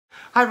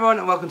Hi everyone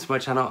and welcome to my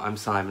channel. I'm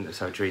Simon of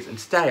Trees and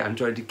today I'm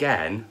joined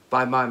again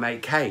by my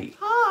mate Kate.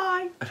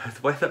 Hi! And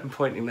the way that I'm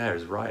pointing there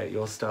is right at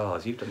your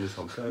stars. You've done this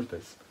on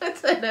purpose. I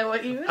don't know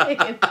what you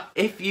mean.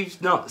 If you've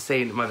not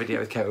seen my video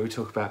with Kate where we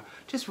talk about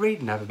just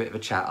read and have a bit of a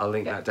chat, I'll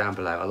link that down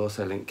below. I'll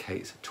also link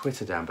Kate's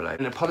Twitter down below.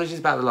 And apologies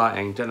about the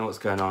lighting, don't know what's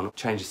going on.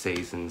 Change of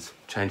seasons,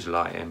 change the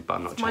lighting, but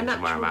I'm not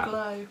changing where I'm at.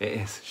 Glow. It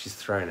is, she's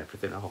throwing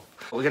everything off.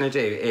 What we're going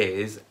to do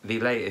is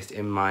the latest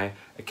in my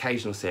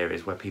occasional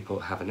series where people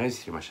have a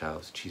nosy through my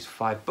shelves, choose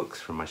 5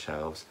 books from my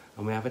shelves,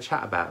 and we have a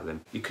chat about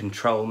them. You can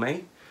troll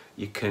me,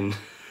 you can...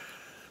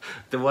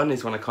 The one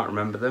is when I can't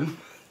remember them.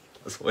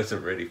 That's always a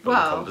really fun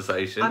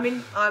conversation.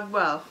 I'm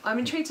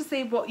intrigued to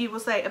see what you will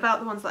say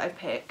about the ones that I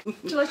pick.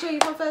 Shall I show you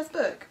my first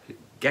book?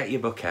 Get your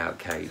book out,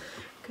 Kate.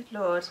 Good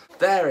lord.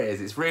 There it is,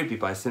 it's Ruby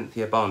by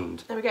Cynthia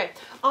Bond. There we go.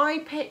 I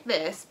picked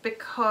this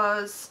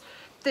because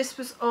this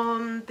was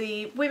on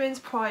the Women's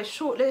Prize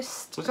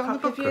shortlist a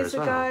couple of years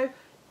ago.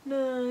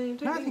 No,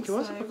 I think it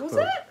was a book. Was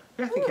it?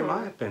 Yeah, I think it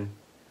might have been.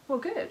 Well,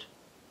 good.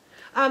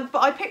 But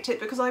I picked it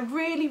because I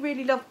really,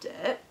 really loved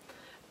it.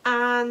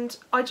 And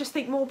I just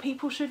think more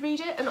people should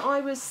read it, and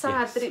I was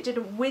sad that it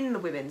didn't win the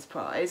Women's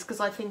Prize because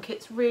I think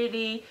it's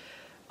really,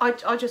 I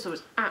just thought it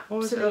was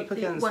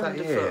absolutely wonderful. That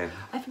year?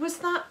 Was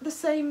that the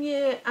same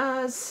year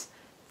as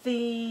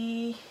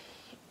the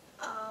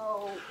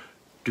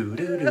We can't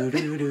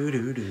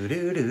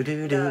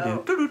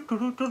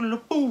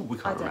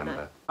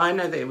remember. I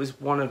know that it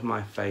was one of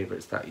my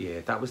favourites that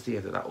year. That was the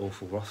year that that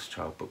awful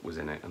Rothschild book was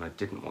in it, and I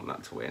didn't want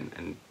that to win,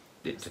 and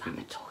it didn't.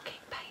 The talking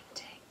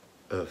painting.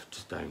 Ugh,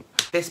 just don't.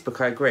 This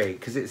book I agree,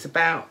 because it's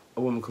about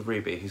a woman called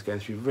Ruby who's going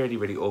through really,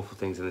 really awful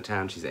things in the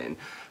town she's in,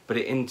 but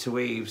it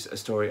interweaves a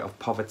story of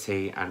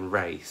poverty and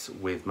race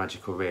with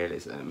magical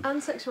realism.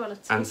 And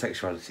sexuality. And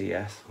sexuality,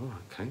 yes. Oh,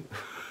 okay.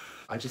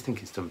 I just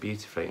think it's done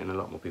beautifully and a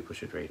lot more people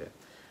should read it.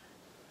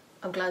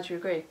 I'm glad you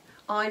agree.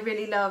 I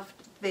really loved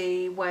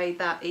the way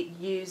that it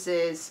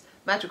uses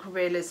magical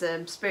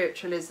realism,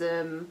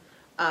 spiritualism,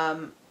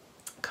 kind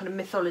of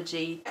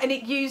mythology, and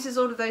it uses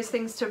all of those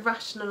things to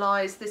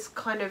rationalise this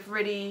kind of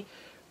really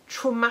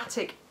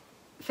traumatic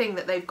thing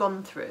that they've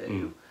gone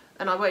through.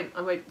 And I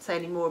won't say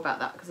any more about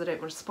that because I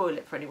don't want to spoil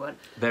it for anyone.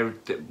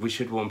 We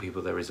should warn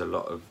people there is a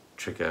lot of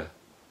trigger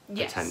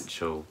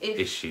potential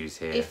issues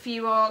here. If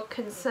you are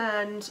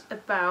concerned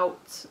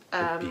about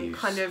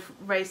kind of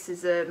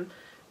racism,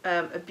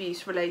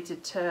 abuse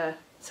related to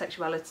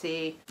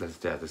sexuality,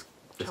 there's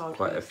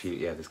quite a few.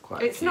 Yeah, there's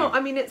quite. It's not. I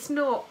mean, it's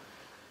not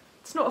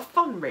a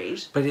fun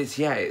read. But it's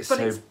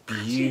so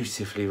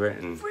beautifully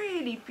written.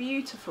 Really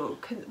beautiful,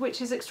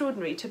 which is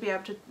extraordinary to be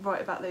able to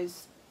write about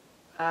those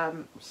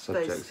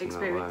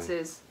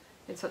experiences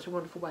in such a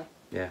wonderful way.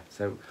 Yeah,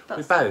 so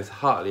we both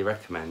heartily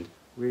recommend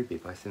Ruby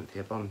by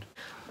Cynthia Bond.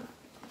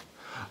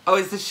 Oh,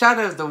 it's The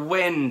Shadow of the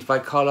Wind by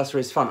Carlos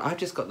Ruiz Zafón. I've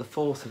just got the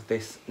 4th of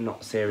this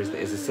not series that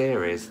is a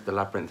series, The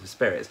Labyrinth of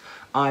Spirits.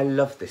 I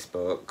love this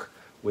book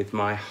with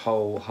my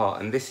whole heart,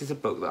 and this is a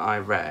book that I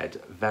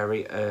read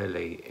very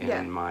early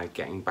in my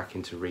getting back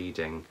into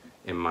reading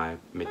in my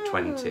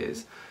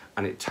mid-20s,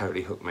 and it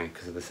totally hooked me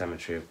because of the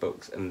symmetry of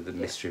books and the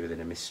mystery within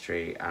a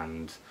mystery,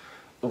 and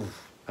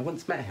I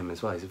once met him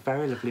as well. He's a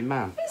very lovely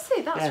man. Is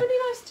he? That's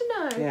really nice to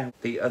know. Yeah.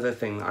 The other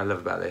thing that I love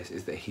about this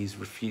is that he's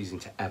refusing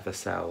to ever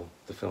sell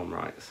the film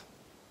rights.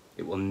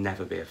 It will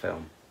never be a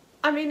film.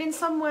 I mean, in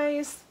some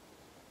ways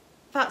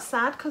that's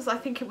sad because I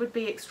think it would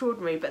be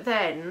extraordinary, but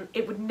then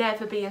it would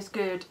never be as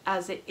good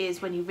as it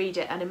is when you read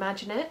it and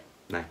imagine it.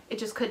 No. It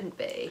just couldn't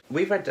be.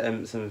 We read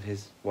some of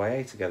his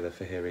YA together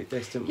for Here Read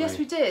This, didn't we? Yes,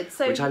 we did.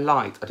 So, which I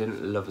liked. I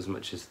didn't love as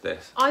much as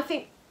this. I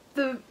think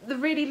the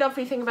really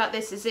lovely thing about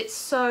this is it's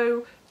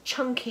so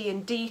chunky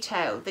and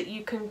detailed that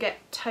you can get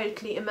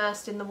totally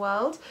immersed in the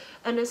world,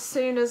 and as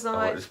soon as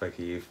I won't just make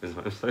a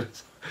euphemism.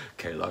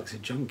 Kate likes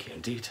it chunky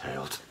and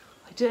detailed.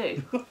 I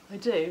do. I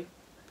do.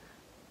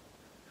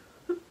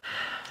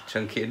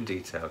 Chunky and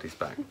detailed, he's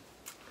back.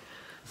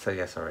 So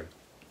yeah, sorry.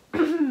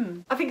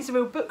 I think it's a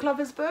real book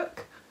lover's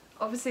book.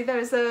 Obviously there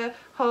is a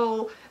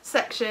whole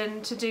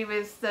section to do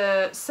with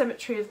the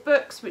symmetry of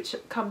books, which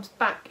comes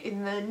back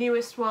in the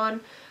newest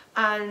one,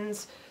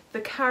 and the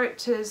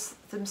characters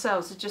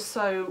themselves are just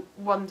so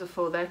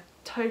wonderful. They're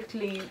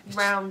totally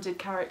rounded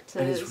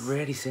characters. And it's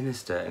really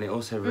sinister, and it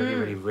also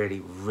really,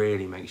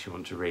 really makes you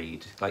want to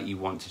read. Like, you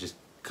want to just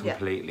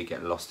completely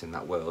get lost in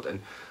that world.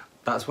 And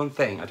that's one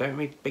thing. I don't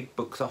read big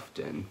books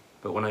often,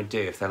 but when I do,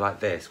 if they're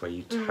like this, where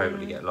you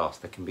totally get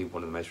lost, they can be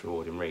one of the most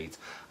rewarding reads.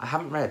 I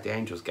haven't read The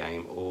Angel's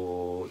Game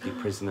or The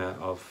Prisoner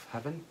of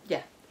Heaven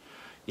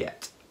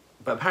yet.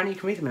 But apparently you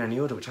can read them in any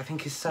order, which I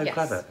think is so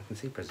clever. I can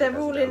see they're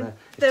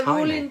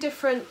all in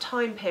different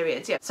time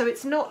periods. Yeah, so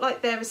it's not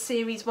like they're a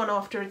series one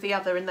after the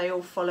other and they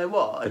all follow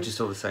on. They're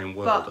just all the same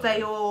world. But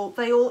they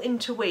all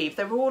interweave.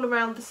 They're all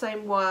around the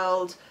same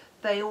world.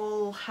 They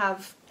all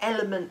have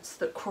elements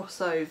that cross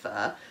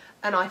over,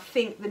 and I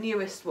think the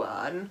newest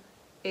one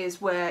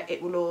is where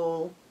it will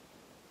all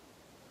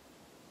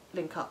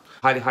link up.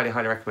 Highly, highly,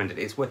 highly recommended.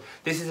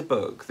 This is a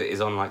book that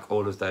is on like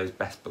all of those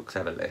best books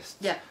ever lists.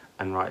 Yeah.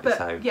 And rightly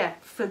so. Yeah,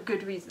 for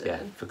good reason. Yeah,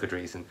 for good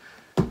reason.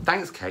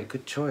 Thanks, Kate.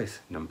 Good choice.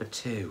 Number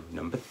 2.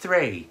 Number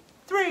 3.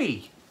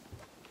 3!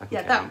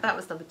 Yeah, that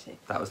was number 2.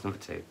 That was number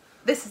 2.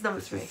 This is number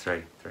 3. This is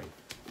 3.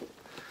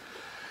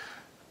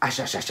 Ash,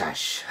 ash, ash,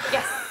 ash.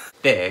 Yes.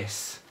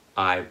 This,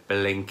 I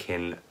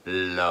blinking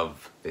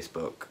love this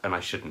book, and I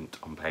shouldn't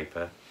on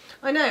paper.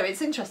 I know,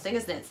 it's interesting,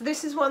 isn't it? So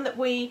this is one that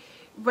we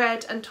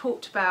read and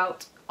talked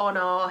about on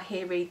our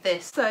Here Read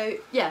This. So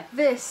yeah,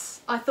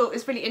 this I thought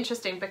was really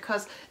interesting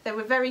because there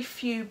were very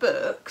few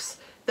books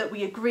that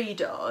we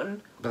agreed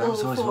on. But that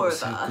was always what was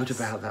so us. good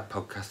about that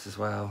podcast as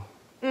well.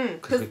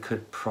 Because Because we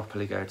could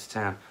properly go to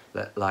town,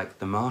 like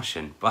The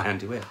Martian by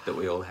Andy Weir, that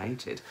we all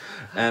hated.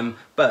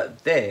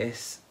 But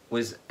this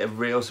was a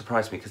real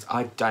surprise to me because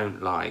I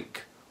don't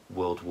like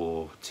World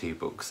War II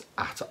books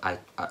at all.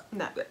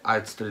 No.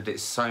 I studied it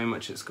so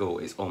much at school,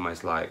 it's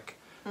almost like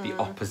the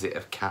opposite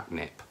of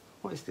catnip.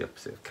 What is the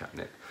opposite of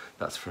catnip?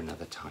 That's for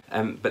another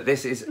time. But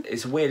this is,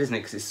 it's weird, isn't it?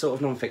 Because it's sort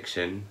of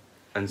non-fiction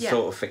and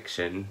sort of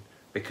fiction,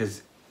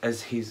 because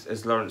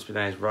as Lawrence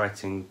Binet is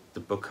writing the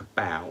book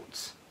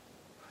about,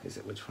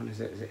 which one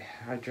is it? Is it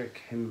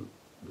Heinrich Himmler?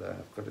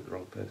 I've got it the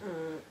wrong person.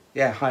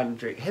 Yeah,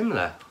 Heinrich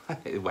Himmler.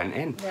 It went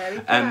in. There we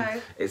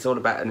go. It's all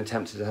about an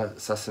attempted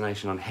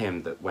assassination on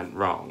him that went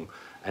wrong,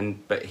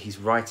 but he's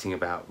writing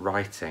about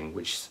writing,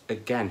 which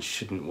again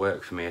shouldn't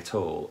work for me at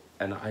all,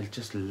 and I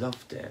just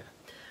loved it.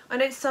 I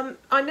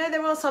know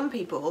there are some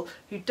people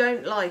who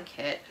don't like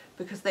it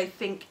because they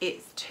think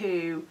it's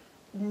too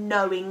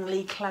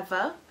knowingly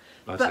clever.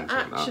 But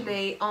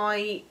actually,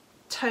 I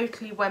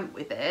totally went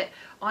with it.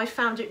 I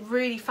found it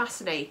really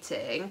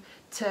fascinating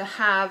to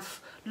have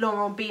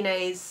Laurent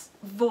Binet's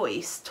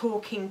voice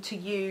talking to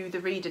you, the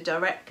reader,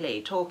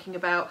 directly, talking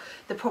about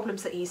the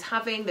problems that he's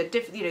having,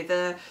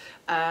 the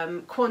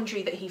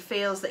quandary that he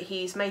feels that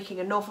he's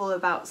making a novel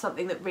about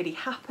something that really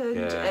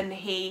happened, and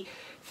he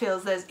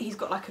feels he's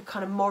got like a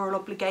kind of moral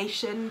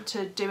obligation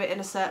to do it in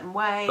a certain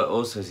way. But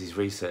also, as he's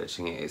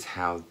researching it, is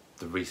how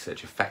the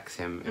research affects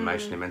him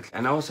emotionally, mentally.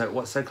 And also,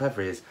 what's so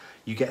clever is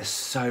you get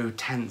so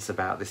tense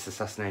about this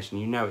assassination.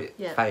 You know it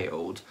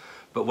failed,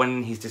 but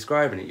when he's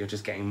describing it, you're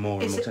just getting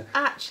more and more tense. It's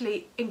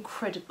actually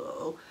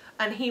incredible.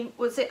 And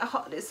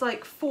it's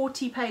like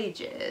 40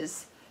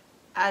 pages,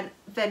 and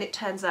then it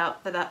turns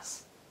out that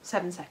that's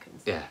 7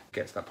 seconds. Yeah,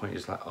 get to that point, you're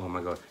just like, oh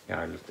my god, yeah,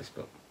 I love this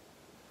book.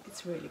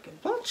 It's really good.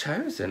 Well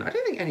chosen. I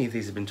don't think any of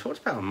these have been talked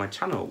about on my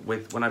channel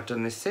when I've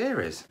done this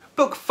series.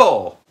 Book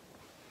 4.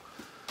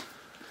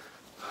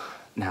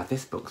 Now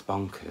this book's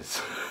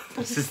bonkers.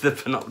 This is the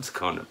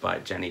Panopticon by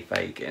Jenny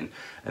Fagan,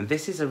 and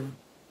this is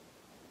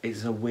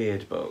a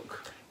weird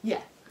book.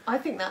 Yeah, I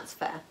think that's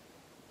fair.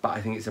 But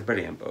I think it's a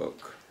brilliant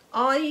book.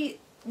 I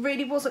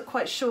really wasn't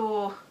quite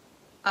sure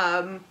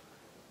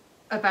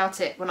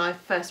about it when I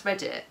first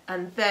read it,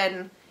 and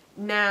then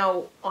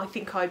now I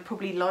think I'd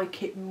probably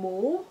like it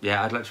more.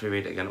 Yeah, I'd like to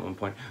reread it again at one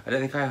point. I don't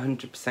think I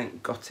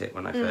 100% got it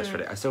when I first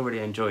read it. I still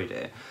really enjoyed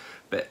it.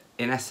 But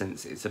in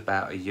essence, it's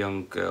about a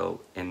young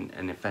girl in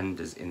an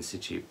offenders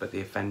institute, but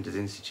the offenders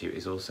institute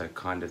is also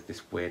kind of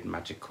this weird,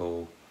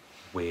 magical,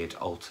 weird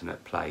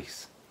alternate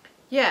place.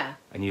 Yeah.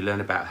 And you learn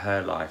about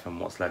her life and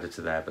what's led her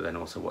to there, but then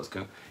also what's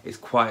going. It's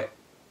quite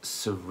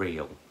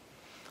surreal.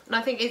 And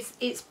I think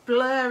it's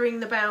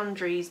blurring the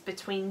boundaries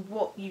between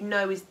what you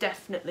know is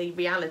definitely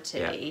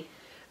reality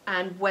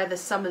and whether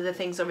some of the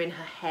things are in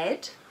her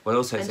head. Well,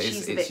 also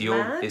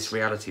it's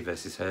reality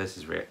versus her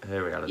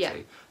reality. Yeah.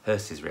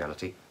 Hers is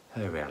reality.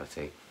 Her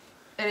reality.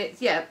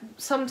 And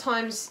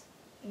sometimes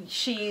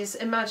she's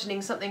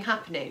imagining something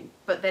happening,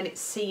 but then it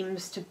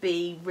seems to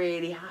be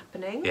really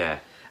happening. Yeah.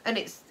 And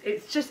it's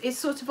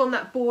sort of on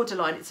that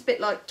borderline. It's a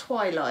bit like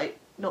Twilight,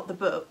 not the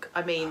book.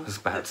 I was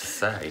about to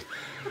say.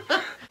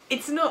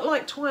 It's not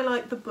like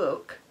Twilight the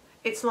book.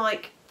 It's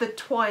like the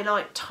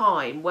Twilight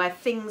time, where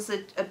things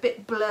are a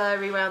bit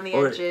blurry around the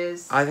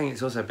edges. I think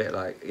it's also a bit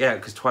like,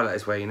 because Twilight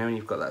is where, when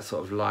you've got that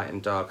sort of light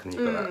and dark and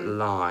you've got that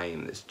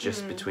line that's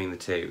just between the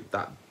two.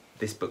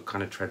 This book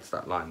kind of treads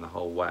that line the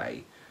whole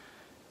way.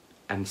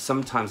 And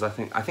sometimes I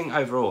think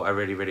overall I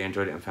really, really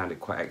enjoyed it and found it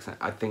quite excellent.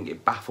 I think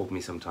it baffled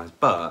me sometimes,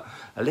 but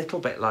a little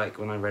bit like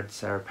when I read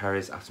Sarah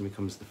Perry's After Me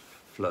Comes the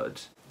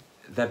Flood.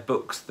 They're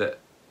books that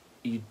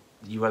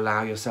you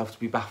allow yourself to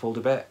be baffled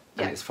a bit,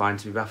 and it's fine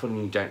to be baffled,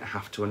 and you don't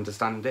have to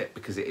understand it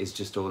because it is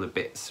just all a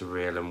bit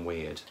surreal and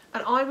weird.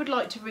 And I would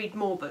like to read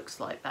more books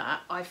like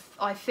that.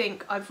 I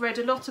think I've read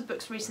a lot of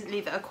books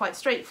recently that are quite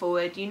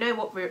straightforward. You know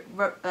what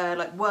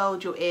like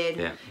world you're in.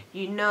 Yeah.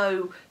 You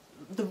know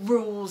the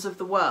rules of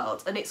the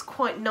world, and it's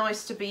quite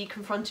nice to be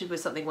confronted with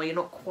something where you're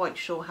not quite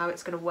sure how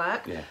it's going to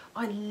work. Yeah.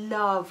 I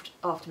loved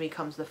After Me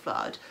Comes the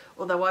Flood,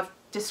 although I've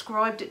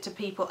described it to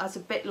people as a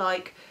bit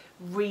like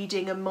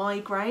reading a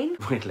migraine.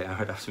 Weirdly, I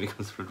read After Me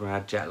Comes the Flood when I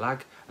had jet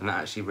lag, and that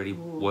actually really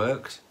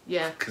worked.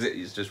 Yeah. Because it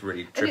is just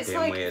really trippy and it's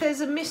like weird.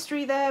 There's a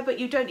mystery there, but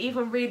you don't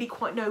even really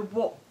quite know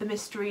what the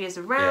mystery is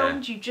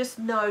around. You just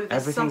know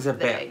there's everything's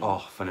something. A bit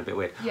off and a bit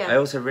weird. Yeah. I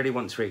also really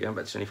want to read, going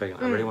back to Jenny Fagan,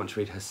 I really want to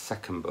read her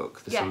second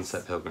book, The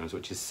Sunset Pilgrims,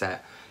 which is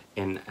set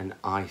in an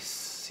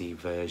icy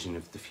version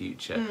of the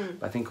future.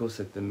 But I think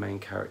also the main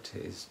character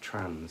is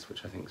trans,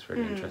 which I think is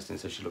really interesting.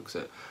 So she looks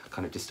at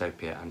kind of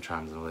dystopia and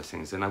trans and all those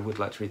things. And I would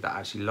like to read that.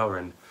 Actually,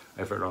 Lauren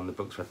over at On the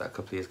Books read that a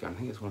couple of years ago. I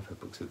think it's one of her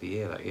books of the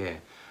year that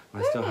year.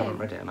 And I still haven't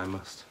read it, and I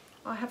must.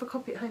 I have a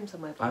copy at home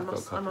somewhere, but I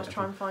must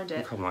try and find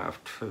it. I might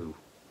have two.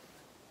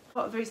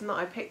 Part of the reason that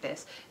I picked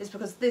this is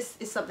because this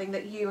is something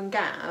that you and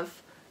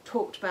Gav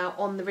talked about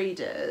on The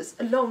Readers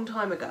a long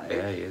time ago.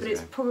 Yeah, years but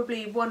it's ago.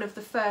 probably one of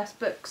the first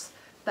books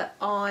that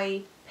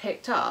I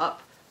picked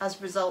up as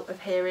a result of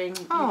hearing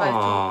you both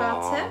talk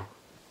about it.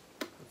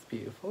 That's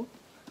beautiful.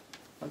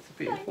 That's a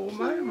beautiful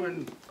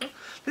moment.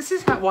 This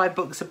is why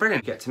books are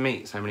brilliant. You get to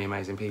meet so many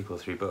amazing people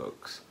through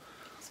books.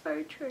 It's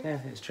very true. Yeah,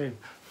 it's true.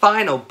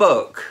 Final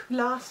book.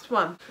 Last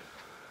one.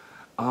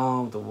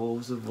 Oh, The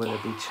Wolves of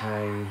Willoughby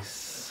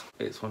Chase.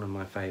 It's one of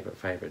my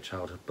favourite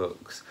childhood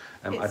books.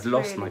 I'd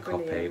lost my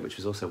copy, which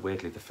was also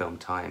weirdly the film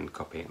tie-in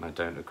copy, and I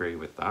don't agree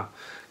with that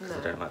because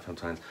I don't like film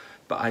tie-ins.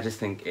 But I just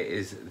think it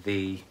is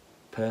the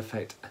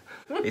perfect.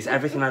 It's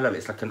everything I love.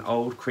 It's like an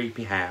old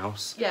creepy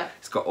house. Yeah.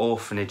 It's got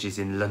orphanages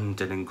in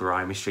London and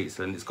grimy streets,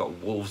 and it's got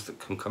wolves that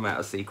can come out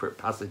of secret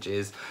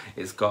passages.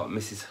 It's got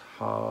Mrs.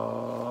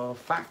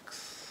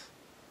 Hardcastle.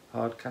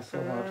 Her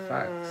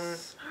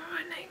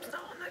name's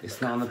not on the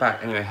It's not on the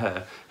back. Anyway,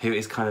 her, who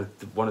is kind of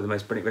one of the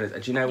most brilliant villains.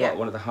 And do you know what?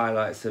 One of the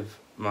highlights of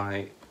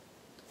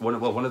one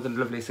of the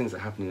loveliest things that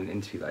happened in an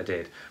interview that I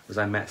did was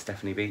I met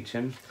Stephanie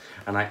Beecham,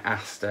 and I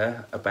asked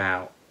her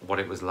about what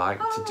it was like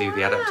to do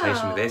the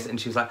adaptation with this, and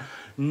she was like,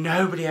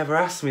 nobody ever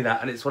asked me that,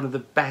 and it's one of the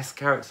best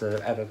characters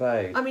I've ever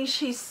played. I mean,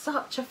 she's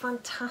such a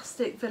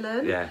fantastic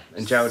villain. Yeah,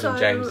 and Geraldine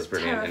James is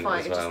brilliant in it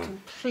as well. Just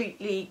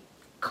completely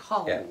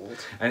cold. Yeah.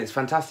 And it's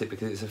fantastic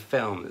because it's a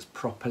film that's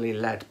properly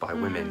led by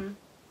women.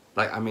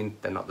 Like, I mean,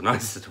 they're not the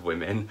nicest of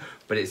women,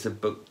 but it's a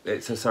book.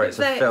 It's a film.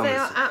 They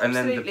are absolutely and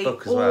then the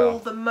book as all well.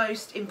 the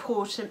most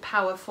important,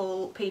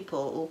 powerful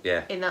people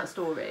in that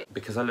story.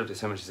 Because I loved it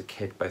so much as a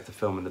kid, both the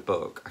film and the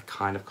book, I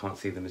kind of can't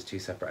see them as two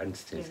separate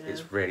entities. Yeah.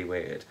 It's really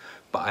weird,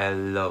 but I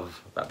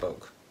love that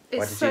book.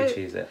 Why did you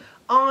choose it?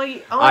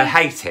 I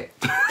hate it.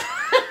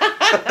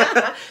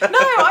 No,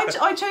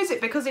 I chose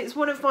it because it's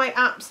one of my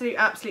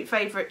absolute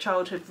favourite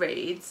childhood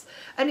reads,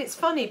 and it's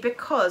funny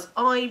because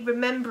I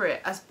remember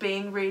it as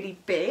being really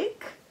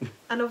big,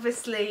 and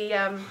obviously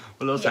well,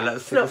 also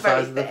let's see the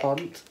size of the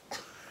font.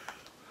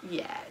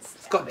 Yeah,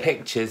 it's got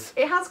pictures.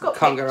 It has got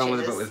Can't pictures. go wrong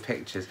with a book with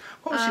pictures.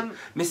 What was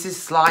Mrs.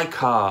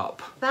 Slycarp.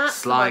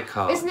 That's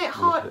Slycarp. Isn't it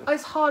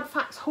It's Hard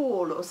Facts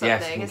Hall or something?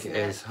 Yes, I think isn't it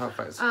is. Hard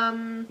Facts.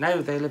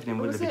 No, they lived in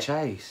Willoughby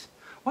Chase.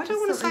 Why do I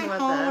want to say something like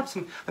hard? that.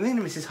 I'm thinking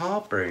of Mrs.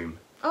 Harbroom.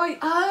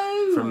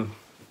 Oh. From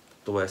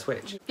The Worst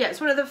Witch. Yeah,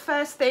 it's one of the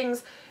first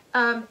things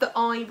that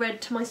I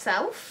read to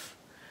myself,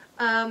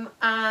 and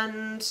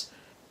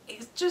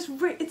it's just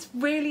it's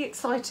really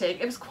exciting.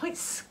 It was quite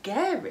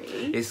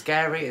scary. It's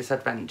scary. It's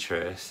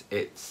adventurous.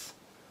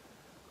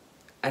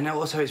 And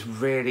also it's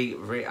really,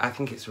 I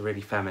think it's a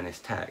really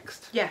feminist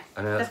text. Yeah,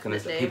 I know that's going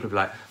to people be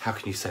like, how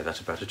can you say that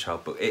about a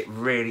child? But it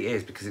really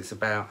is, because it's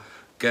about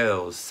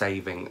girls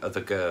saving other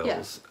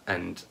girls,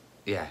 and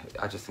yeah,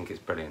 I just think it's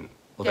brilliant.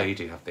 Although you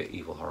do have the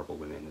evil, horrible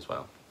women as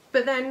well.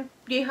 But then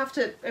you have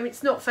to. I mean,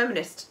 it's not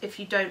feminist if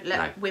you don't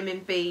let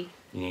women be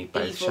you need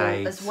both evil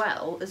shades. as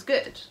well as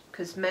good,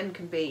 because men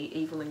can be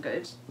evil and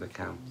good. They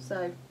can.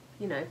 So,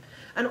 you know,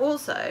 and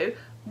also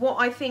what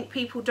I think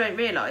people don't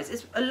realise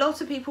is a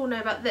lot of people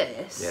know about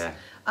this. Yeah.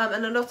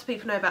 And a lot of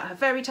people know about her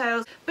fairy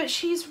tales, but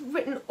she's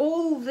written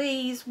all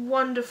these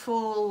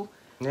wonderful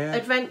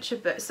adventure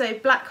books. So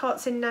Black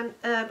Hearts in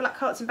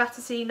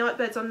Battersea,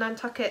 Nightbirds on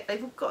Nantucket.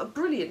 They've all got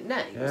brilliant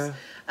names,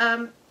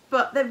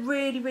 but they're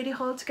really, really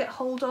hard to get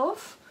hold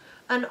of.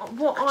 And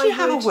what Could you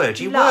have a word?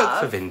 You work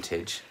for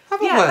Vintage.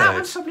 Have a word. That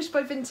one's published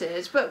by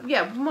Vintage. But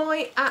yeah,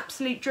 my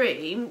absolute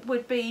dream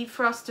would be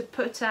for us to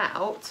put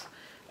out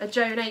a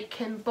Joan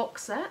Aitken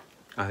box set.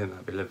 I think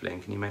that'd be lovely,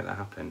 and can you make that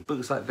happen?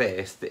 Books like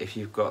this, that if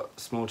you've got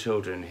small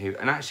children who,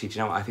 and actually, do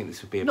you know what? I think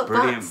this would be a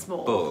brilliant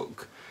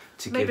book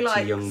to give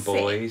to young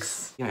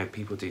boys. You know,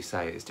 people do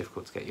say it's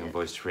difficult to get young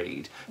boys to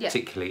read,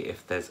 particularly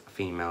if there's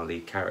female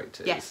lead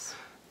characters. Yes.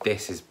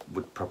 This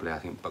would probably, I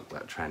think, buck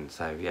that trend.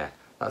 So yeah,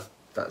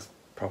 that's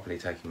properly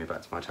taking me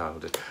back to my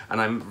childhood.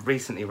 And I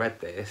recently read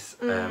this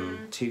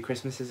 2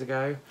 Christmases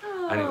ago,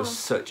 and it was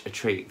such a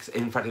treat.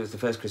 In fact, it was the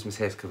first Christmas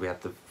here because we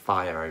had the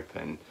fire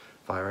open.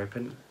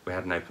 We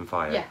had an open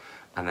fire,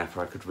 and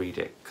therefore I could read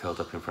it curled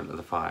up in front of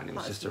the fire, and it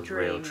was just a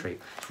real treat.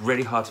 It's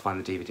really hard to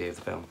find the DVD of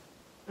the film.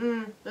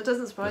 That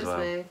doesn't surprise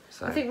me.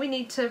 So. I think we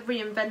need to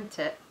reinvent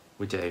it.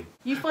 We do.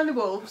 You find the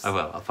wolves. I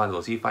will. I'll find the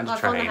wolves. You find a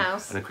train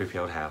and a creepy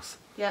old house.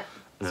 Yeah.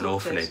 And an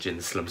orphanage in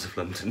the slums of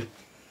London.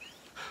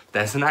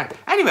 There's an act.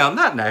 Anyway, on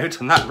that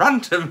note, on that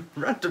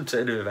random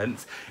turn of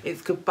events,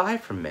 it's goodbye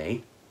from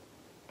me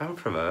and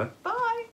from her. Bye.